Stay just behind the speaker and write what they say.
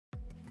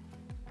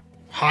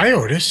Hi,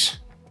 Otis.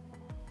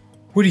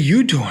 What are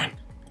you doing?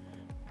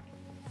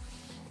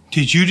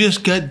 Did you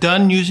just get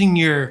done using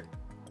your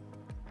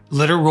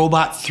Litter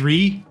Robot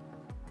 3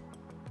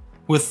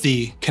 with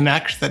the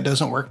Connect that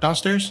doesn't work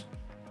downstairs?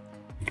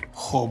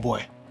 Oh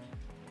boy.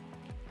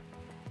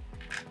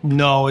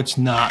 No, it's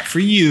not for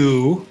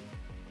you.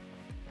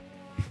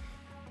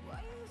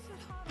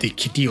 The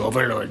kitty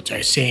overlords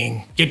are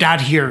saying, "Get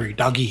out here,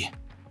 doggy."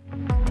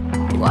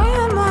 Why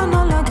am I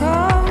not like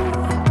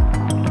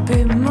her? A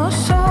bit more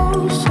so.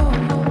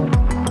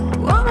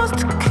 Why must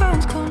the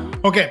curtains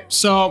come? Okay,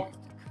 so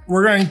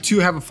we're going to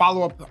have a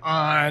follow-up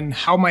on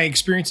how my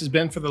experience has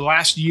been for the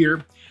last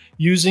year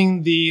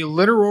using the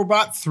Litter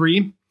Robot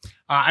 3.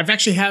 I've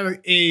actually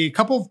had a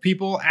couple of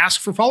people ask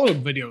for follow-up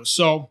videos,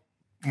 so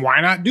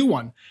why not do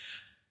one?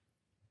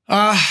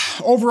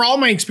 Overall,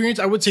 my experience,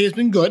 I would say, has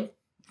been good.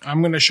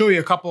 I'm going to show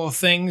you a couple of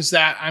things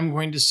that I'm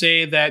going to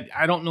say that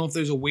I don't know if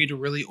there's a way to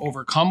really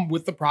overcome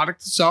with the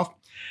product itself,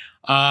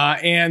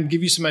 and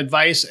give you some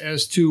advice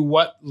as to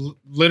what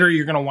litter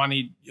you're going to want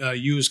to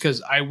use,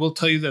 because I will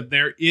tell you that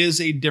there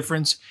is a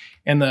difference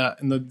in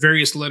the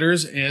various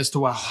litters as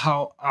to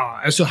how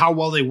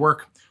well they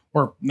work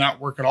or not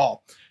work at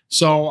all.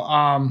 So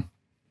I'm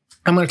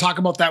going to talk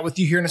about that with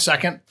you here in a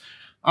second.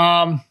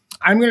 I'm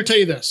going to tell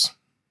you this.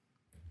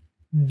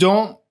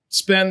 Don't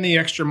spend the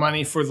extra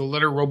money for the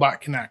Litter Robot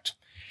Connect.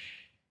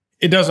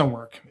 It doesn't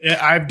work.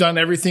 I've done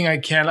everything I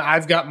can.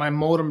 I've got my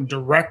modem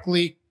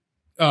directly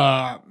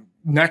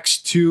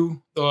next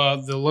to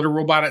the Litter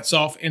Robot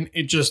itself, and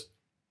it just,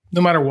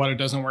 no matter what, it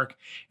doesn't work.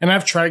 And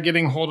I've tried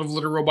getting hold of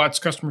Litter Robot's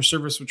customer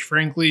service, which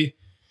frankly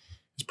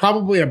is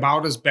probably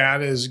about as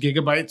bad as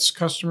Gigabyte's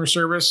customer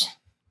service.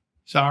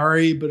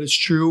 Sorry, but it's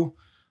true.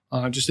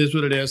 It just is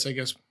what it is. I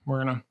guess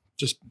we're going to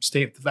just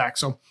state the fact.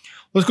 So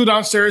let's go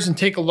downstairs and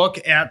take a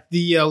look at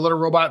the Litter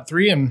Robot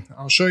 3, and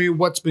I'll show you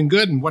what's been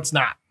good and what's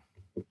not.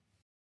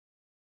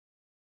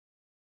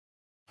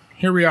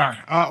 Here we are.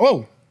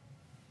 Oh,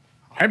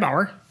 hi,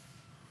 Bauer.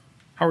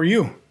 How are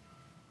you?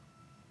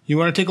 You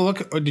want to take a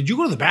look? Did you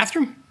go to the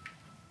bathroom?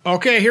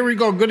 Okay, here we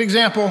go. Good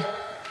example.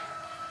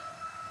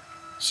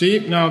 See,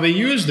 now they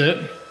used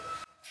it,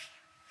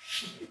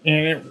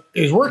 and it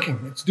is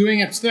working. It's doing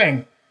its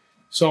thing.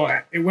 So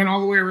it went all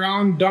the way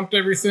around, dumped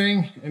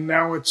everything, and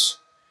now it's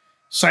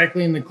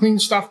cycling the clean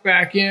stuff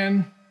back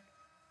in,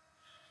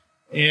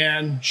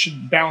 and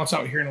should balance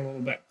out here in a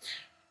little bit.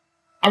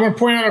 I'm going to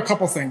point out a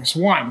couple things.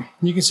 One,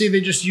 you can see they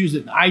just used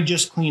it. I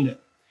just cleaned it.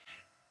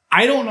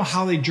 I don't know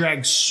how they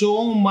drag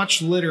so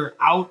much litter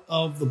out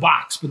of the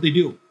box, but they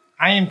do.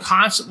 I am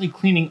constantly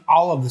cleaning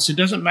all of this. It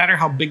doesn't matter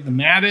how big the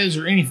mat is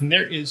or anything.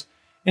 There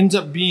ends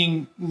up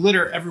being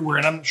litter everywhere,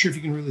 and I'm not sure if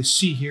you can really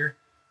see here,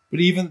 but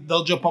even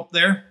they'll jump up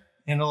there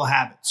and it'll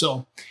have it.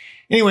 So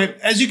anyway,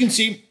 as you can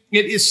see,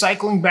 it is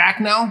cycling back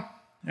now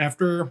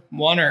after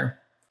one, or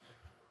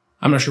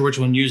I'm not sure which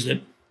one used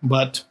it,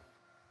 but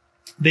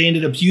they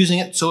ended up using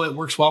it, so it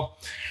works well.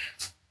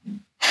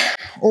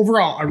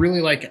 Overall, I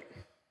really like it.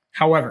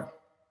 However,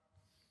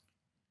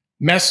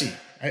 messy.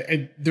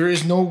 There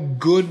is no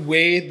good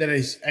way that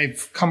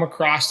I've come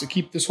across to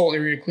keep this whole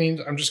area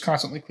clean. I'm just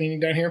constantly cleaning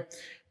down here.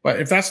 But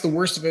if that's the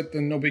worst of it,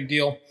 then no big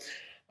deal.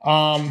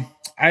 I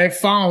have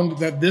found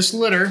that this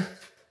litter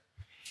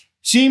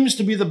seems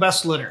to be the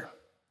best litter.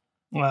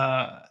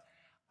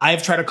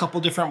 I've tried a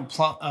couple different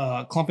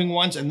clumping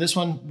ones, and this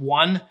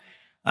one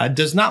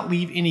does not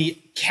leave any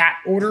cat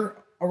odor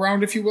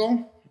around, if you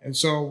will. And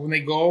so when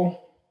they go,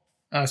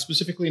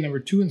 specifically number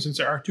 2, and since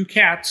there are 2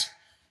 cats,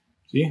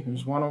 see,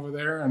 there's one over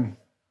there, and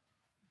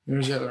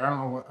there's the other. I don't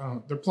know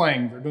what they're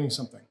playing. They're doing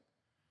something.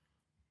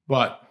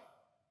 But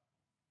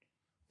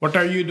what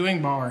are you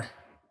doing, Bauer?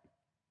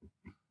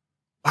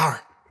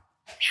 Bauer,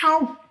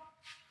 meow.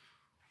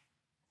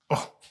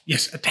 Oh,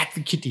 yes, attack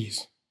the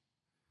kitties.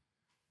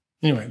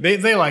 Anyway,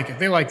 they like it.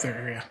 They like their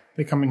area.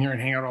 They come in here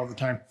and hang out all the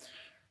time.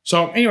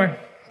 So anyway,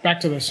 back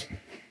to this.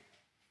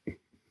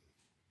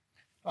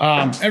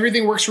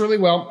 Everything works really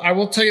well. I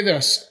will tell you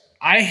this.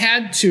 I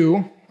had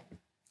to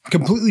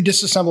completely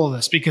disassemble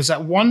this because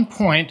at one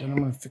point, and I'm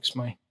going to fix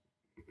my,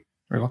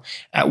 there we go.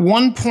 At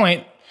one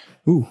point,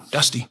 ooh,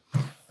 dusty.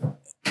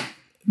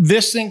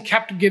 This thing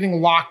kept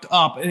getting locked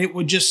up, and it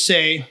would just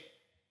say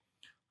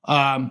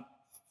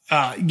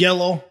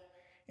yellow,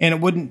 and it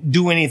wouldn't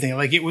do anything.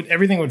 Like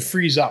everything would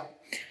freeze up.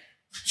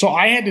 So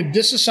I had to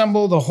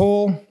disassemble the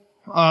whole,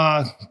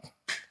 I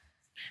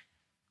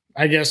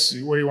guess,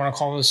 what do you want to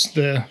call this?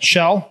 The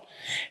shell,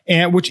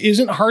 and which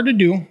isn't hard to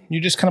do. You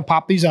just kind of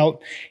pop these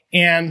out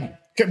and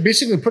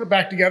basically put it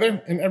back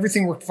together, and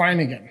everything worked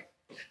fine again.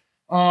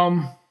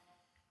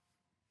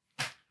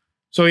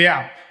 So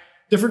yeah,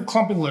 different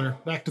clumping litter.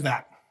 Back to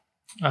that.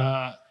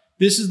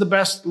 This is the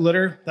best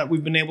litter that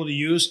we've been able to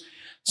use.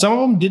 Some of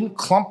them didn't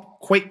clump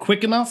quite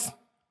quick enough,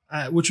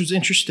 which was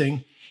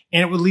interesting.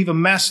 And it would leave a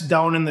mess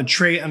down in the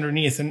tray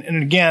underneath.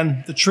 And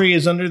again, the tray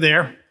is under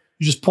there.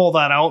 You just pull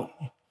that out,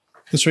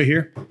 this right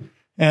here.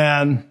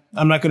 And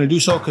I'm not going to do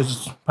so because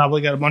it's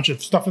probably got a bunch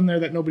of stuff in there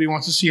that nobody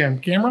wants to see on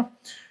camera.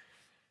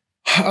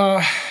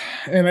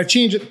 And I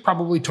change it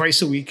probably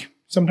twice a week.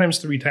 sometimes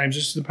 3 times.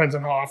 Just depends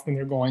on how often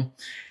they're going.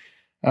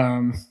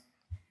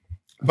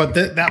 But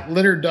that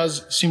litter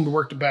does seem to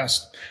work the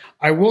best.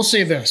 I will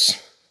say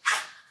this.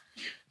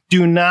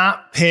 Do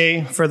not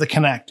pay for the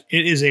Connect.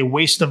 It is a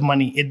waste of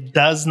money. It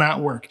does not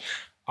work.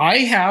 I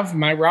have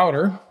my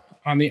router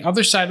on the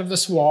other side of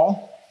this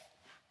wall.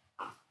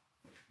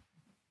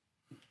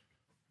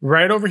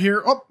 Right over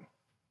here. Oh,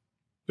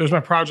 there's my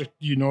project.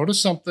 You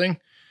notice something?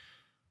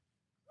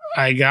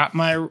 I got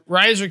my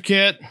riser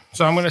kit.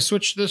 So I'm going to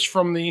switch this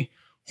from the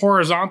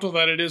horizontal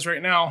that it is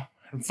right now.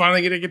 I'm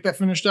finally going to get that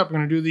finished up. I'm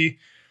going to do the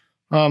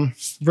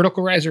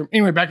vertical riser.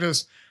 Anyway, back to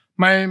this.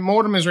 My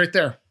modem is right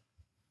there.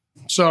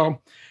 So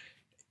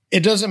it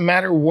doesn't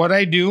matter what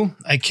I do.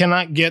 I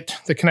cannot get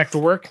the Connect to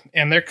work.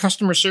 And their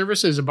customer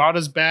service is about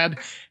as bad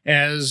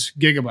as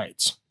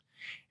Gigabytes.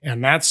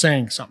 And that's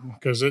saying something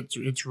because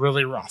it's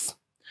really rough.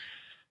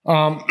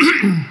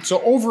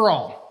 So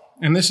overall,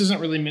 and this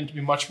isn't really meant to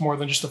be much more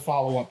than just a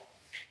follow-up.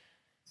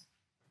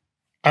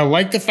 I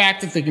like the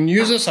fact that they can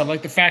use this. I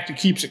like the fact it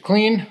keeps it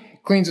clean,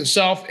 cleans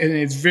itself, and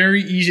it's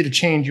very easy to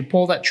change. You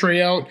pull that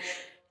tray out,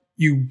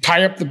 you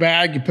tie up the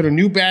bag, you put a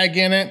new bag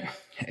in it,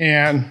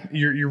 and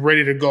you're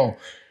ready to go.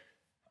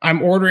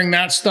 I'm ordering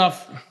that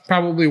stuff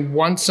probably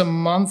once a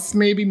month,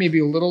 maybe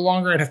a little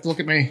longer. I'd have to look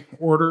at my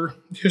order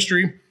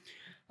history.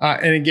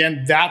 And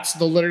again, that's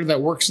the litter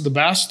that works the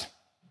best.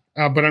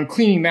 But I'm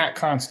cleaning that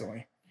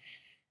constantly.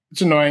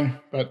 It's annoying,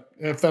 but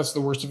if that's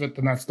the worst of it,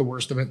 then that's the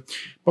worst of it.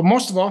 But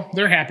most of all,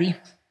 they're happy.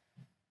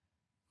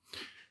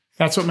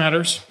 That's what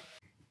matters.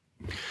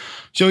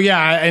 So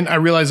yeah, and I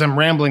realize I'm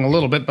rambling a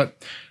little bit,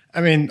 but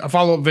I mean, a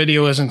follow-up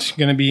video isn't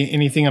going to be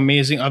anything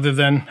amazing other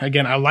than,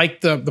 again, I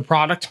like the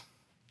product.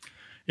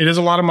 It is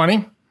a lot of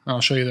money.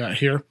 I'll show you that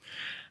here.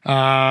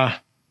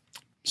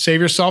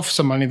 Save yourself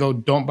some money, though.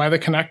 Don't buy the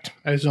Connect.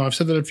 I know I've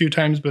said that a few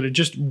times, but it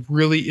just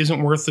really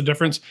isn't worth the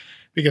difference.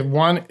 Because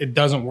one, it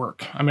doesn't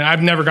work. I mean,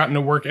 I've never gotten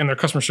to work and their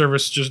customer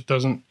service just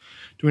doesn't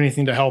do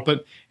anything to help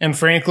it. And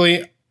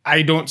frankly,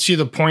 I don't see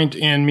the point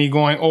in me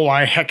going, oh,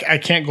 I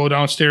can't go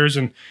downstairs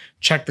and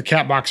check the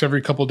cat box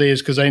every couple of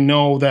days because I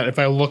know that if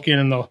I look in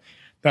and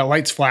that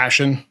light's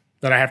flashing,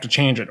 that I have to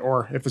change it.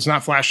 Or if it's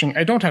not flashing,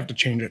 I don't have to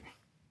change it.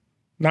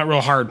 Not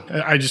real hard.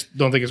 I just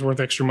don't think it's worth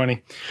extra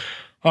money.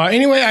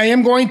 Anyway, I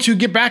am going to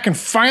get back and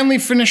finally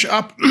finish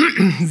up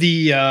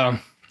the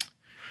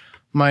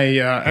my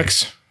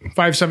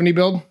X570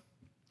 build.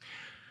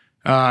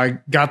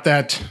 Got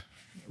that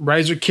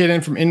riser kit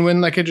in from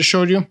Inwind like I just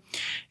showed you.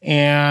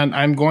 And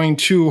I'm going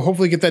to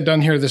hopefully get that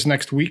done here this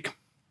next week.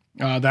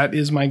 That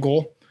is my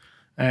goal.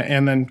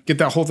 And then get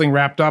that whole thing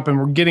wrapped up. And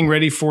we're getting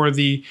ready for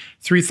the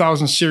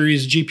 3000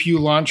 series GPU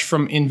launch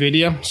from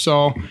NVIDIA.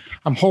 So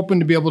I'm hoping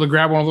to be able to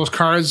grab one of those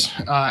cards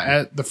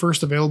at the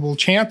first available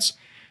chance.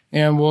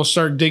 And we'll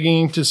start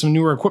digging into some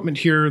newer equipment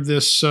here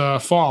this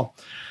fall.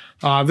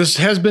 This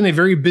has been a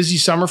very busy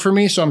summer for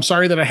me, so I'm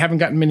sorry that I haven't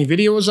gotten many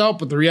videos out,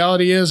 but the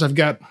reality is I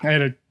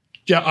had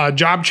a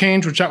job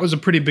change, which that was a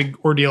pretty big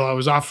ordeal. I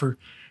was off for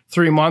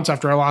 3 months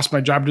after I lost my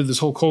job due to this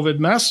whole COVID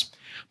mess,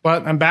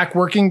 but I'm back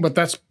working, but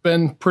that's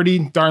been pretty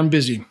darn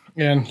busy.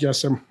 And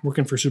yes, I'm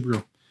working for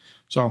Subaru.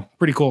 So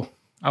pretty cool.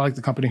 I like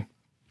the company.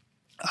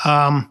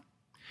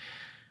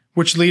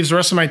 Which leaves the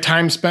rest of my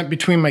time spent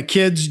between my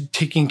kids,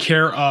 taking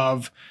care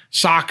of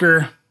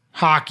soccer,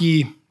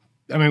 hockey.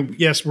 I mean,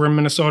 yes, we're in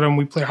Minnesota and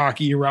we play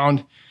hockey year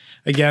round.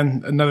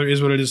 Again, another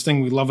is what it is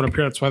thing. We love it up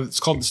here. That's why it's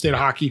called the state of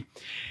hockey.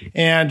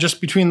 And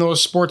just between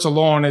those sports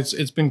alone,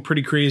 it's been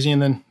pretty crazy.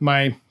 And then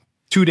my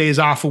 2 days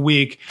off a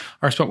week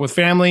are spent with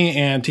family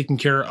and taking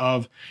care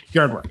of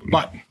yard work.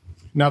 But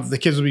now that the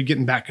kids will be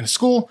getting back into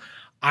school,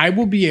 I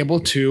will be able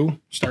to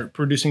start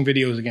producing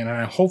videos again.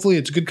 And hopefully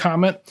it's a good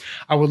comment.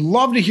 I would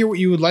love to hear what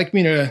you would like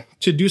me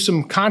to do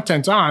some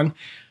content on.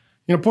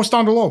 You know, post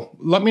down below.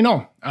 Let me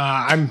know.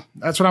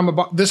 That's what I'm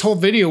about. This whole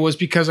video was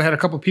because I had a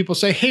couple of people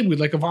say, hey, we'd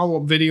like a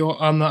follow-up video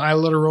on the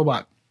iLitter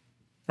robot.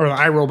 Or the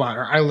iRobot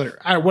or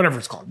iLitter. Whatever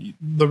it's called.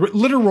 The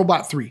Litter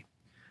Robot 3.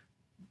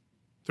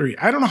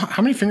 I don't know.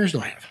 How many fingers do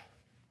I have?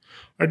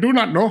 I do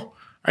not know.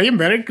 I am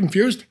very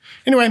confused.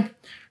 Anyway,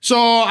 so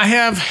I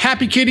have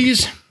happy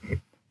kitties.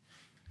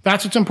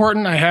 That's what's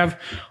important. I have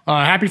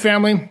a happy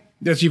family.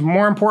 That's even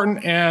more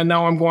important. And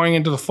now I'm going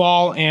into the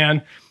fall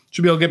and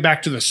should be able to get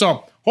back to this.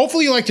 So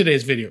hopefully you liked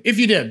today's video. If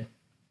you did,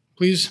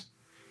 please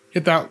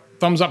hit that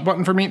thumbs up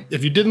button for me.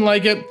 If you didn't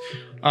like it,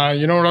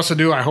 you know what else to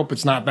do. I hope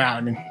it's not bad.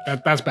 I mean,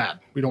 that's bad.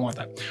 We don't want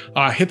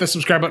that. Hit the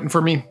subscribe button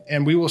for me,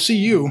 and we will see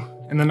you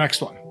in the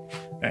next one.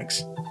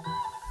 Thanks.